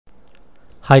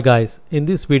Hi guys, in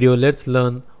this video let's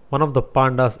learn one of the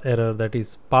Pandas error, that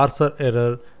is parser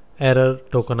error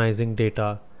tokenizing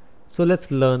data. So let's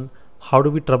learn how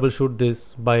do we troubleshoot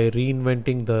this by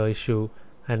reinventing the issue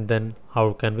and then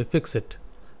how can we fix it.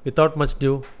 Without much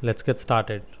ado, let's get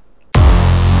started.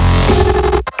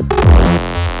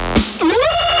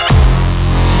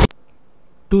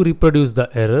 To reproduce the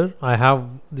error, I have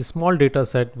the small data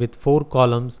set with 4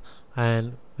 columns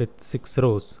and with 6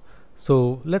 rows.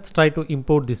 So let's try to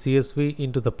import the CSV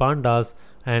into the Pandas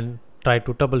and try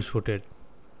to troubleshoot it.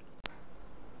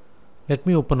 Let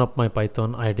me open up my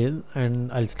Python idle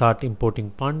and I'll start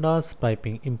importing Pandas,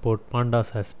 typing import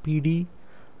Pandas as PD,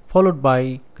 followed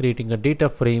by creating a data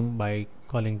frame by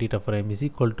calling data frame is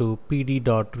equal to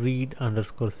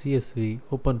pd.read_csv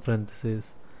open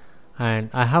parenthesis,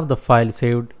 and I have the file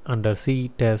saved under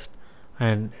C test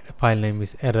and file name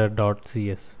is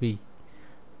error.csv.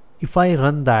 If I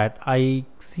run that, I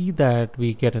see that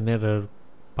we get an error,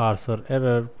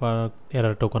 ParserError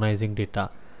tokenizing data.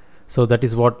 So that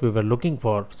is what we were looking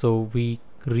for. So we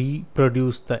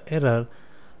reproduce the error,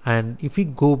 and if we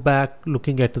go back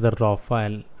looking at the raw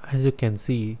file, as you can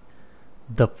see,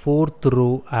 the 4th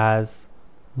row has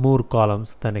more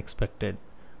columns than expected.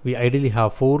 We ideally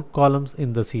have 4 columns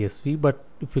in the CSV, but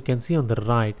if you can see on the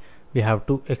right, we have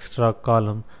 2 extra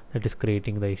columns that is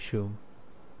creating the issue.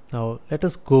 Now let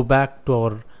us go back to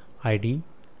our ID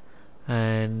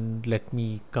and let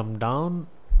me come down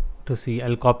to see.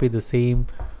 I'll copy the same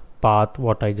path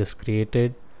what I just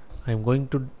created. I'm going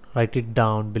to write it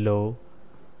down below.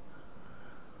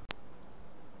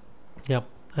 Yep,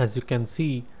 as you can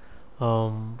see,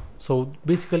 so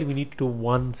basically we need to do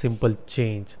one simple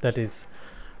change, that is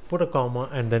put a comma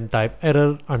and then type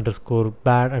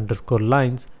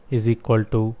error_bad_lines is equal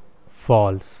to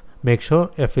false. Make sure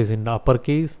F is in the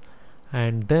uppercase,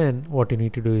 and then what you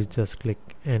need to do is just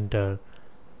click enter.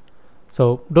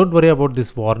 So don't worry about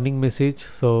this warning message.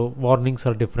 So warnings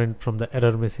are different from the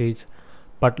error message,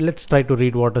 but let's try to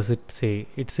read what does it say.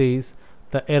 It says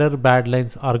the error bad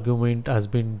lines argument has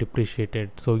been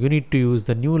depreciated. So you need to use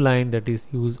the new line, that is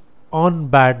use on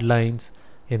bad lines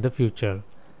in the future.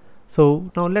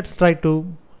 So now let's try to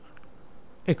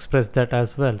express that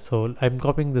as well. So I'm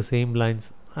copying the same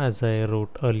lines as I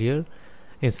wrote earlier.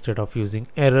 Instead of using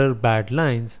error bad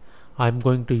lines, I'm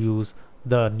going to use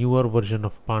the newer version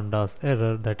of Pandas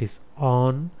error, that is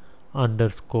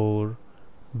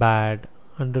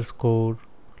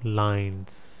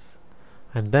on_bad_lines,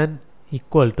 and then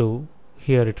equal to,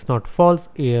 here it's not false,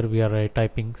 here we are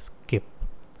typing skip.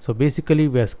 So basically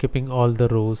we are skipping all the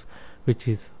rows which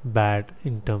is bad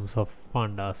in terms of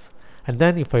Pandas. And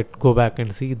then if I go back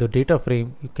and see the data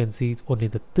frame, you can see only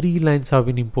the 3 lines have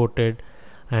been imported,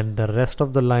 and the rest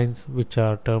of the lines which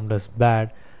are termed as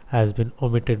bad has been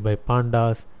omitted by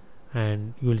Pandas,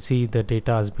 and you will see the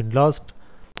data has been lost.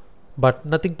 But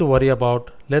nothing to worry about.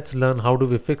 Let's learn how do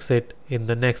we fix it in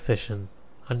the next session.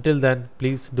 Until then,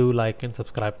 please do like and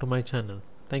subscribe to my channel.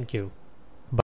 Thank you.